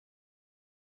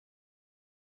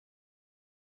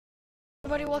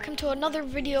everybody, welcome to another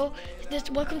video.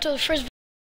 Welcome to the first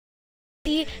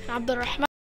video. Abdullah.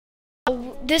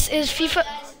 This is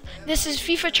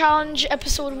FIFA Challenge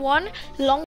Episode 1.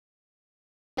 Long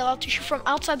allowed to shoot from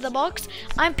outside the box.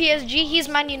 I'm PSG, he's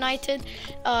Man United.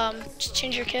 Just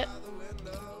change your kit.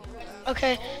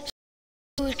 Okay.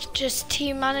 So just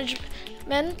team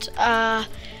management.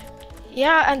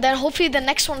 Yeah, and then hopefully the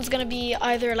next one's gonna be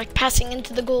either like passing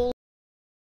into the goal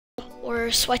or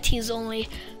sweaties only.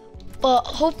 But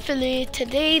hopefully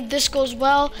today this goes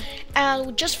well. And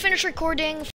we just finished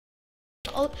recording.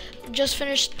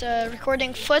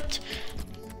 Recording Foot.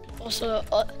 Also,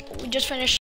 we just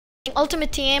finished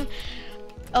Ultimate Team.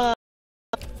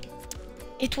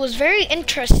 It was very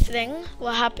interesting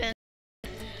what happened.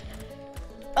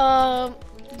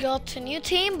 Got a new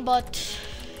team, but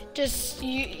just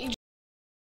and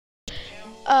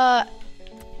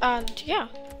yeah.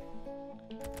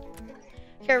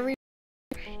 Here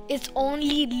it's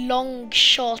only long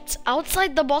shots.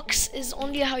 Outside the box is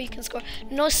only how you can score.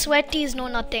 No sweaties, no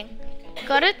nothing.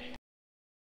 Got it?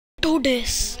 Do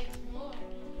this.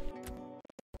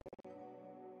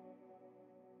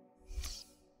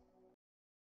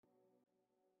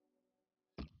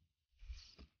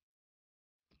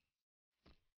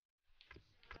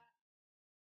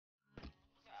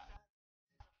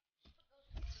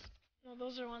 No,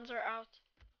 those ones are out.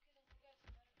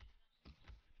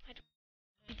 I don't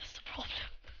think that's the problem.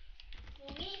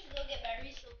 Well, we need to go get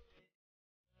batteries, so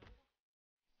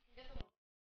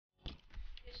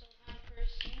get some time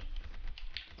first.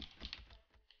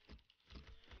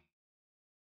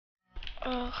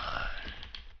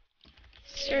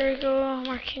 There we go,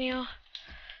 Marquinhos.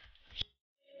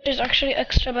 There's actually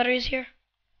extra batteries here.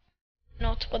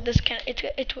 Not, but this can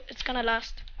it's gonna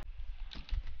last.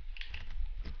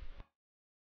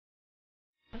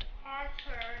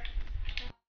 Arthur.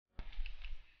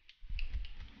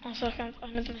 1 second, I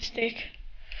made a mistake.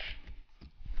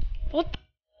 What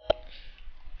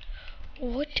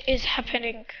is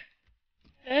happening?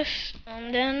 This,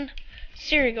 and then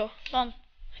here we go. Done,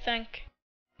 I think.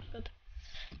 Good.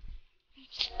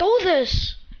 Do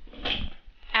this!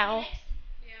 Ow.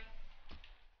 Yeah.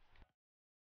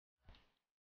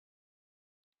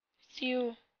 It's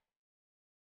you.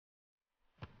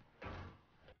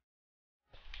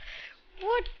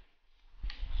 What?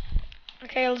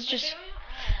 Okay, let's just...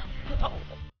 Oh.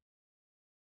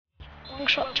 Long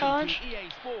shot challenge. EA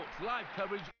Sports live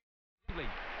coverage.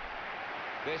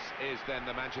 This is then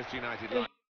the Manchester United line.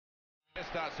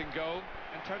 Starts in goal.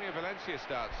 Antonio Valencia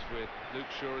starts with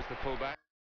Luke Shaw as the fullback.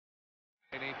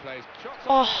 And he plays shots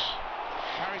on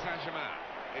Paris Saint-Germain.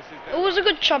 It was a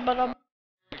good shot, but off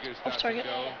target.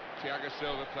 Thiago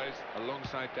Silva plays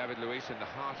alongside David Luiz in the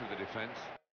heart of the defence.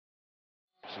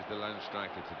 She's the lone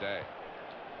striker today.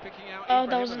 Picking out Oh,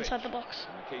 that was inside the box.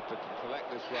 Keeper to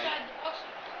collect this one.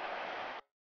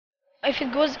 If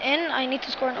it goes in, I need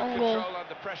to score an own goal. Control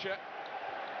under pressure.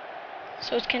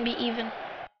 So it can be even.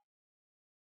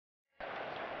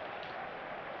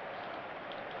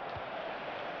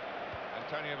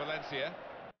 Antonio Valencia.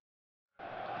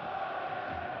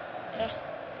 Yeah.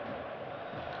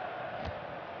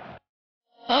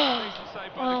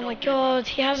 Oh my god,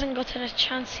 he hasn't gotten a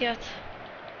chance yet.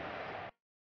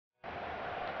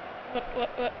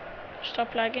 What?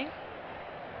 Stop lagging.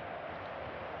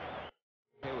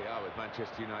 Here we are with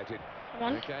Manchester United.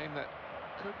 One. A game that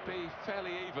could be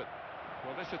fairly even.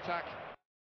 Well, this attack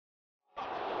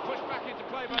pushed back into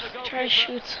play by the goalkeeper. Try to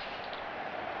shoot.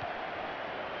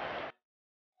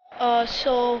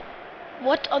 So,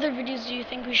 what other videos do you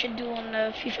think we should do on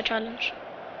the FIFA challenge?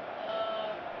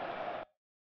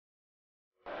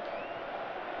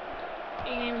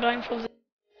 Being blindfolded.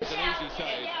 It's an easy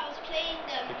save Yeah, I was playing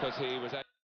them. because he was able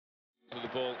to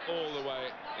the ball all the way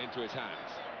into his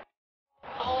hands.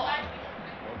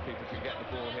 Goalkeeper can get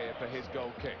the ball here for his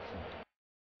goal kick.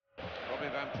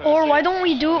 Or why don't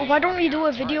we do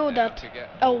a video that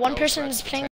one person is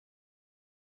playing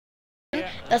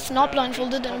that's not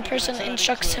blindfolded and a person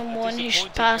instructs him when he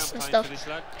should pass and stuff.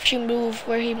 If you move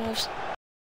where he moves.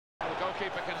 The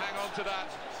goalkeeper can hang on to that.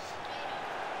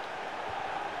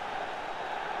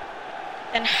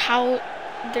 Then how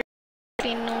there's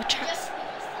been no chance.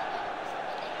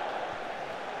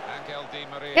 Angel Di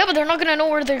Maria. Yeah, but they're not gonna know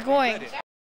where they're going.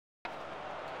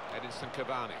 Edinson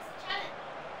Cavani.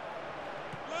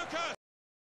 Lucas!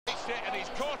 And he's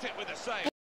caught it with a save.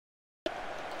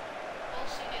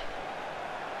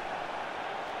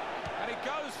 And he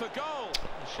goes for goal.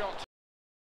 The shot.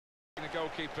 The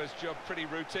goalkeeper's job pretty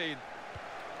routine.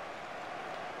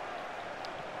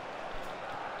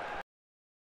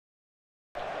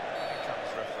 Here comes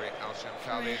referee Al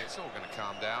Shamkali, and it's all going to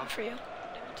calm down. For you.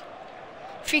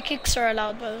 Free kicks are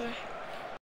allowed, by the way.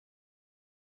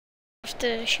 Have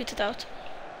to shoot it out.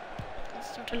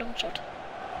 It's not a long shot.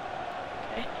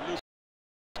 Okay.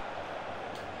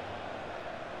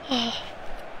 Oh.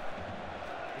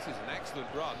 This is an excellent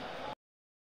run.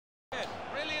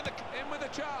 Really in with a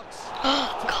chance.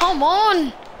 Come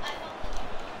on!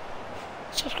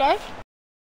 Subscribe.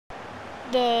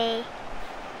 The.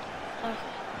 Okay.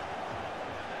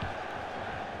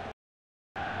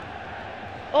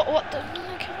 Oh, what the?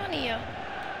 No, come on here.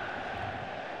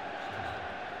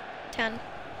 10.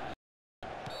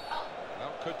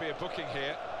 Well, could be a booking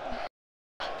here.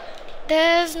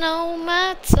 There's no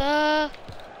matter.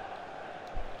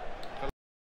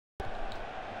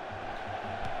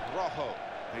 Rojo,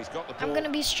 he's got the ball. I'm gonna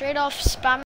be straight off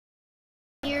spam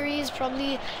series.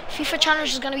 Probably FIFA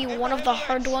challenge is gonna be one of the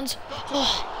hard ones.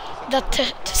 Oh, that to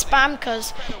spam,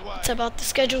 cause it's about the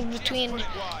schedule between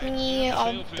me,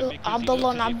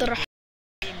 Abdullah, and Abdurrahman,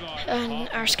 and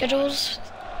our schedules.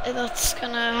 That's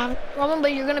gonna have a problem,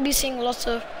 but you're gonna be seeing lots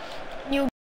of new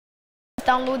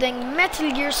downloading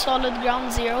Metal Gear Solid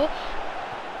Ground Zero,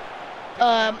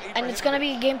 and it's gonna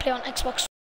be gameplay on Xbox.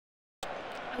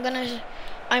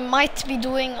 I might be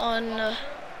doing on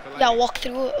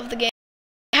walkthrough of the game.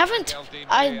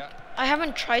 I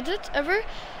haven't tried it ever,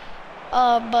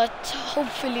 but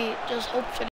hopefully, just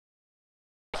hopefully,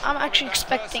 I'm actually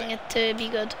expecting it to be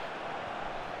good.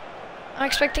 I'm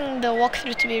expecting the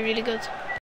walkthrough to be really good.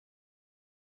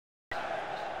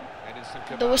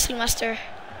 The Whistle Master.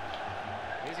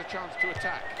 Here's a chance to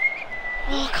attack.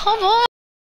 Oh, come on!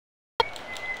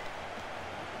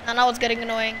 And now it's getting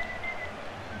annoying. In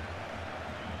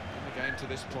the game to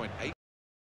this point,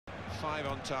 8-5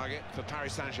 on target for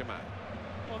Paris Saint-Germain.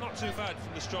 Well, not too bad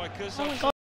from the strikers. Oh my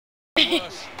god.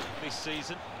 Worse this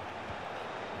season.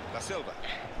 La Silva.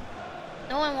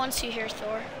 No one wants you here,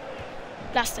 Thor.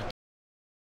 Blast it.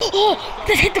 Oh!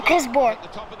 That hit the crossbar! At the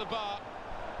top of the bar.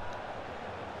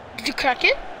 Did you crack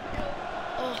it?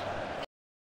 Oh.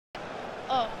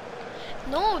 Oh.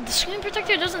 No, the screen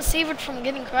protector doesn't save it from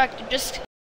getting cracked. It just...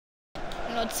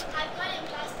 You know, it's... I've got it in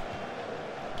plastic.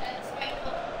 It's right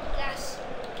now. Glass.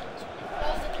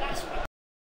 All the glass.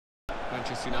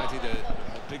 Manchester United, a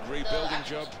big rebuilding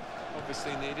job,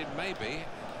 obviously needed, maybe,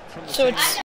 from the So team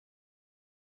it's...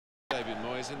 David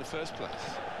Moyes in the first place.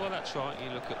 Well, that's right. You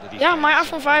look at the Yeah, my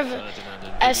defense iPhone of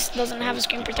 5S doesn't have a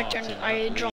screen protector, and I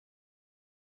dropped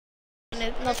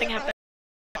and nothing happened.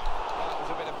 Well, it was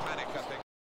a bit of panic, I think.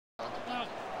 Well,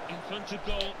 in front of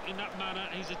goal in that manner,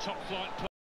 he's a top flight player.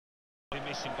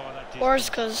 Missing by that Or distance. it's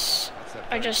because That's a I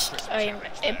very just, crisp I am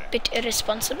challenge a there. bit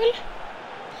irresponsible.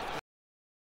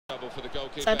 Trouble for the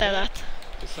goalkeeper Something like here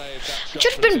that. to save that shot It should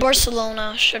have from been distance.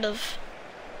 Barcelona, should have.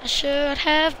 I should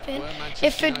have been. Were Manchester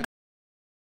If it United-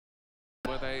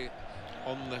 were they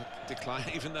on the decline,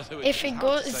 even though they were if it hard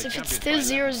goes, to say if it's champions still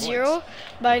by 11 0-0 points.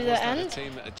 by Was the that a end.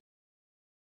 team that had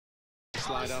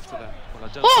slide after that? Well, I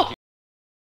don't Oh! think it's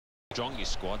the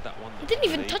strongest squad, that one. It didn't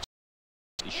even League. touch.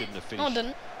 He shouldn't have No, it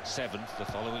finished didn't. 7th the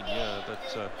following year, but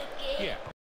yeah.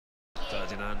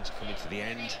 Ferdinand coming to the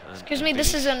end. And Excuse me,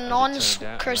 this is a as it turned out,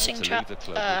 non-cursing had to chat. leave the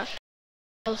club,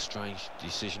 which- strange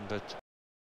decision, but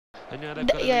and now they've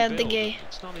got to Yeah, the rebuild, gay. and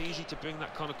it's not easy to bring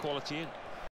that kind of quality in.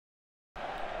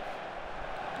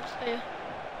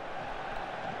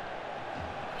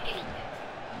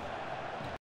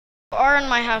 Or in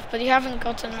my half, but you haven't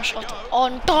gotten a shot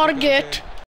on target.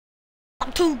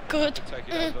 I'm too good. Take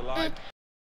it over the line.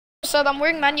 So I'm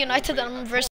wearing Man United and I'm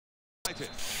versus United.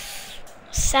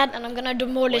 sad, and I'm gonna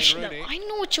demolish Wayne them. Rooney. I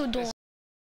know what you're doing.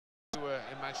 You were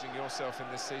imagining yourself in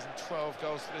this season, 12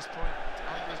 goals to this point,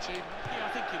 underachievement. Yeah, I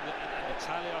think in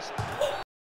Italy,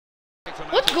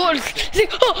 What goal?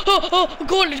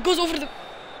 Goal! It goes over the.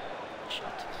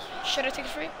 Shot. Should I take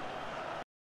it free?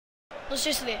 No,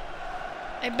 seriously.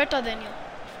 I better than you.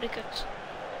 Free kicks.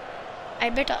 I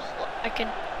better. I can.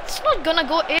 It's not gonna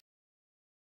go in.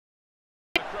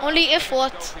 Only if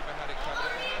what? Goalkeeper had it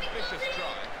covered. An ambitious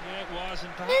try. yeah, it was,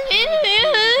 and perhaps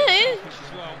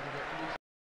as well.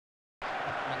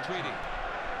 Tweedy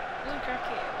Don't crack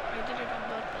it. I did it on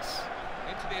purpose.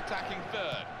 into the attacking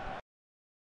third.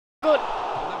 Good.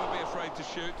 He'll never be afraid to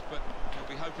shoot, but he'll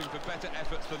be hoping for better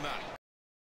efforts than that.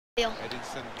 Deal.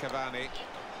 Edinson Cavani,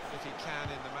 if he can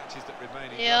in the matches that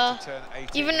remain, he'd Yeah. love to turn 18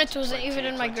 Even it into was 20 even or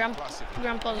in my 20 plus if he can.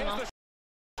 grandpa's Here's mouth.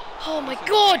 the Oh my This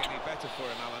isn't god! any better for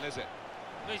him, Alan, is it?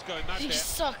 He's going mad You there.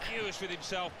 suck. Furious with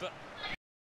himself, but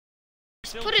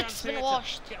still Put it, chance it's been here to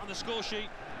washed. Get on the score sheet.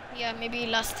 Yeah, maybe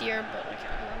last year, but I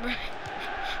can't remember.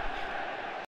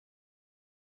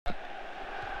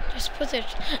 Just put it.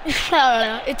 I don't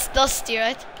know. It's dusty,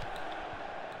 right?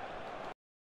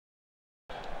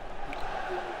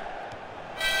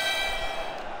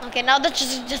 Okay, now that's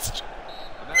just.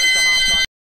 And there is the half-time.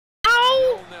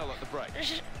 Ow! 0-0 at the break.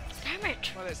 Damn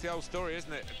it. Well, it's the old story,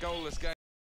 isn't it? A goalless game.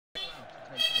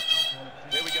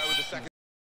 Here we go with the second.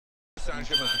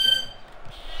 Saint-Germain.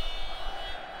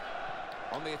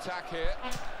 On the attack here.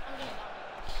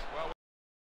 Well,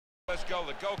 first goal.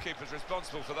 The goalkeeper's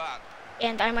responsible for that.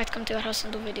 And I might come to your house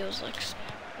and do videos like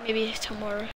maybe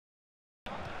tomorrow.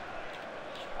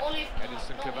 Only if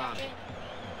Edinson Cavani.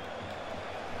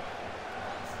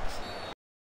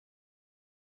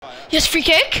 Yes, free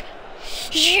kick.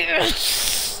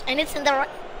 Yes, and it's in the right.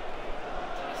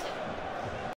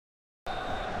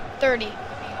 30.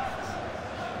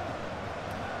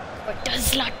 What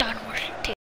does Zlatan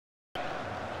take?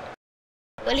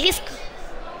 Well, he's. Hit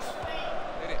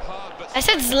it hard, but I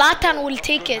said Zlatan will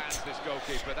take good it. hands, this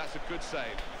goalkeeper. That's a good save.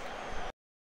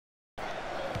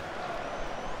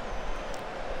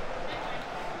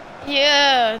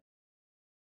 Yeah.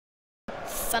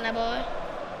 Son of a boy.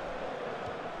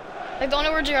 Like the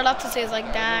only words you're allowed to say is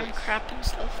like damn, crap, and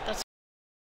stuff. That's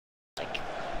like.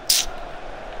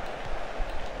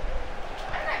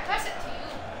 Why did I pass it to you?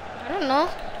 I don't know.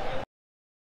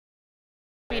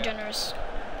 Be generous.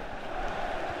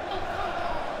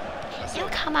 You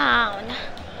come on.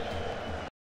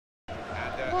 And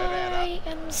Herrera.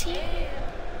 YMC.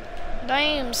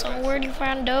 Damn, so where'd you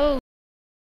find those?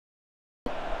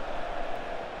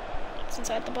 It's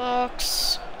inside the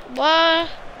box. What?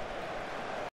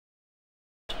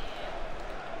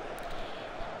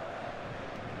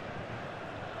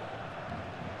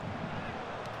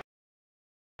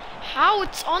 How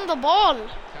it's on the ball?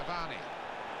 Cavani.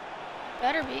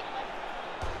 Better be.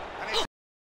 And it's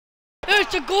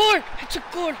It's a goal! It's a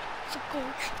goal! It's a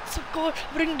goal! It's a goal!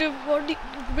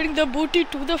 Bring the booty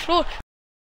to the floor.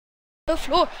 The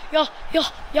floor. Yeah.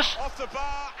 off the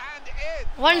bar and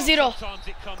in. 1-0. Sometimes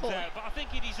it comes Cool. out, but I think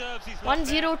he deserves his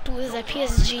 1-0 to the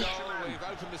PSG. Goal. We've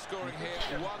opened the scoring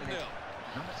here 1-0.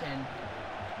 Number 10.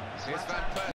 Here's Van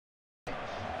Persie.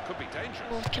 Could be dangerous.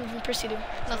 What can Van Persie do?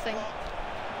 Nothing.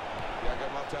 Thiago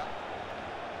Motta.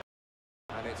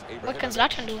 And it's What can Ibrahimovic.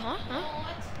 Zlatan do, huh?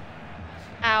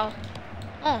 Ow.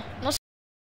 Oh, no.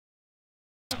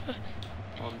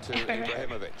 On to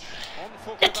Ibrahimovic. On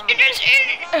for It Cavani. is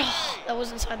Ugh, that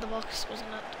was inside the box, wasn't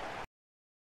it?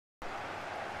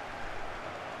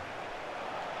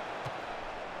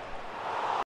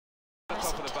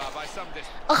 Top of the bar by some distance.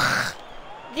 Ugh.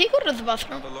 Did he go to the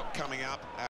bathroom? Another look coming up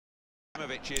at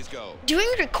Ibrahimovic's goal. Doing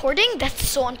recording? That's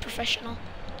so unprofessional.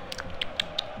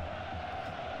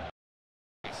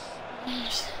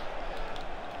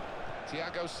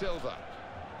 Thiago Silva.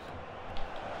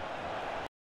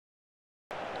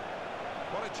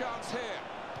 What a chance here.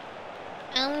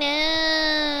 Oh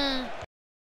no.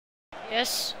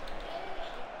 Yes.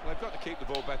 Well, they've got to keep the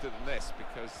ball better than this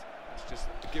because it's just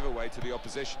a giveaway to the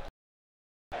opposition.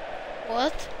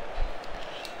 What?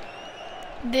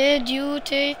 Did you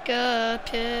take a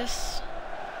piss?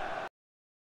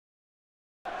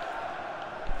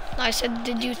 No, I said,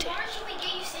 did you take? Tomorrow should we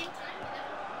get you same time?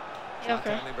 Yeah,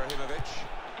 okay. Zlatan Ibrahimovic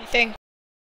I think.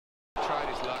 tried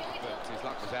his luck, but his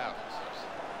luck was out.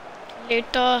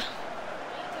 Later.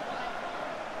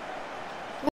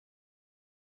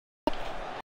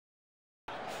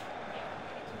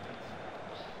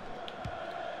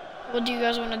 What do you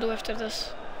guys want to do after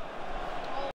this?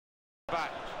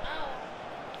 Back.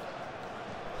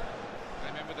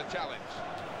 Came in with a challenge.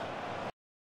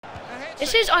 And hits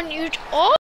This it. is on YouTube.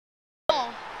 Oh!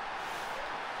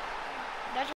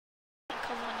 That's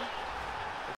Cavani.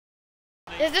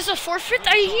 Is this a forfeit,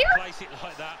 I hear? Place it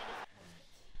like that.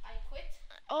 I quit.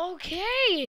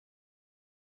 Okay.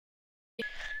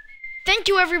 Thank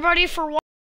you everybody for watching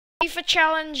the FIFA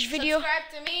challenge video. Subscribe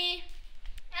to me.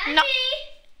 And No. me.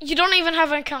 You don't even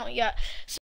have an account yet.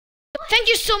 So, thank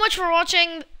you so much for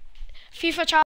watching FIFA challenge.